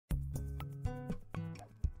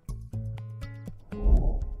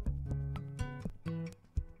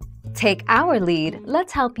Take our lead,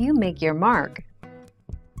 let's help you make your mark.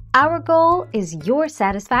 Our goal is your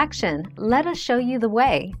satisfaction. Let us show you the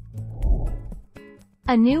way.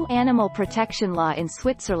 A new animal protection law in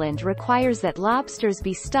Switzerland requires that lobsters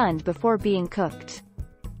be stunned before being cooked.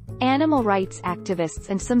 Animal rights activists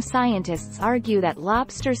and some scientists argue that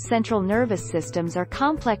lobsters' central nervous systems are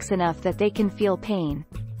complex enough that they can feel pain.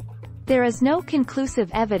 There is no conclusive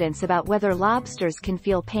evidence about whether lobsters can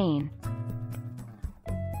feel pain.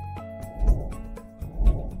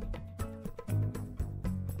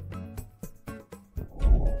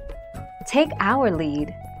 Take our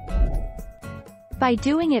lead. By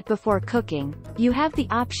doing it before cooking, you have the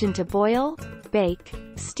option to boil, bake,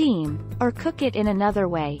 steam, or cook it in another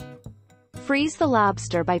way. Freeze the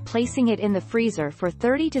lobster by placing it in the freezer for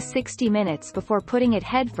 30 to 60 minutes before putting it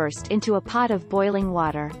headfirst into a pot of boiling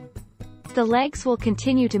water. The legs will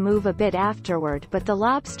continue to move a bit afterward, but the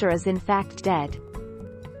lobster is in fact dead.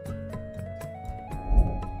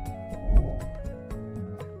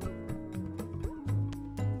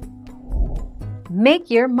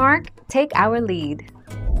 Make your mark, take our lead.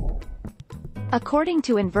 According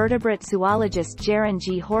to invertebrate zoologist Jaron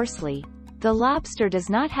G. Horsley, the lobster does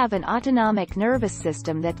not have an autonomic nervous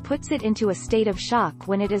system that puts it into a state of shock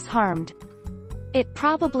when it is harmed. It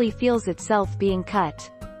probably feels itself being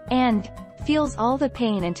cut, and feels all the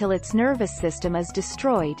pain until its nervous system is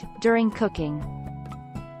destroyed during cooking.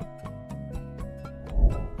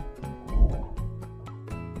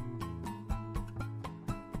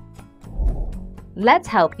 Let's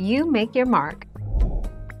help you make your mark.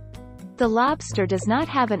 The lobster does not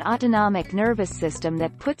have an autonomic nervous system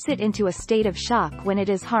that puts it into a state of shock when it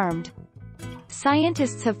is harmed.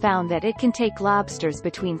 Scientists have found that it can take lobsters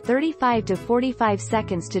between 35 to 45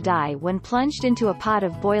 seconds to die when plunged into a pot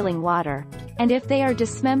of boiling water, and if they are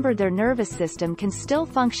dismembered, their nervous system can still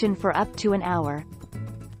function for up to an hour.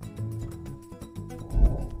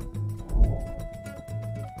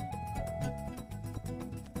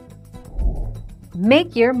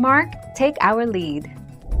 Make your mark, take our lead.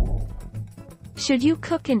 Should you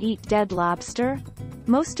cook and eat dead lobster?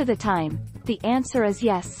 Most of the time, the answer is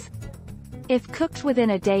yes. If cooked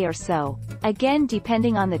within a day or so, again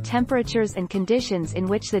depending on the temperatures and conditions in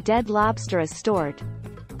which the dead lobster is stored,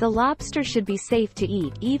 the lobster should be safe to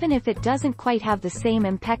eat even if it doesn't quite have the same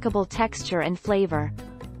impeccable texture and flavor.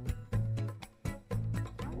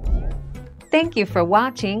 Thank you for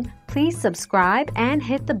watching. Please subscribe and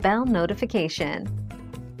hit the bell notification.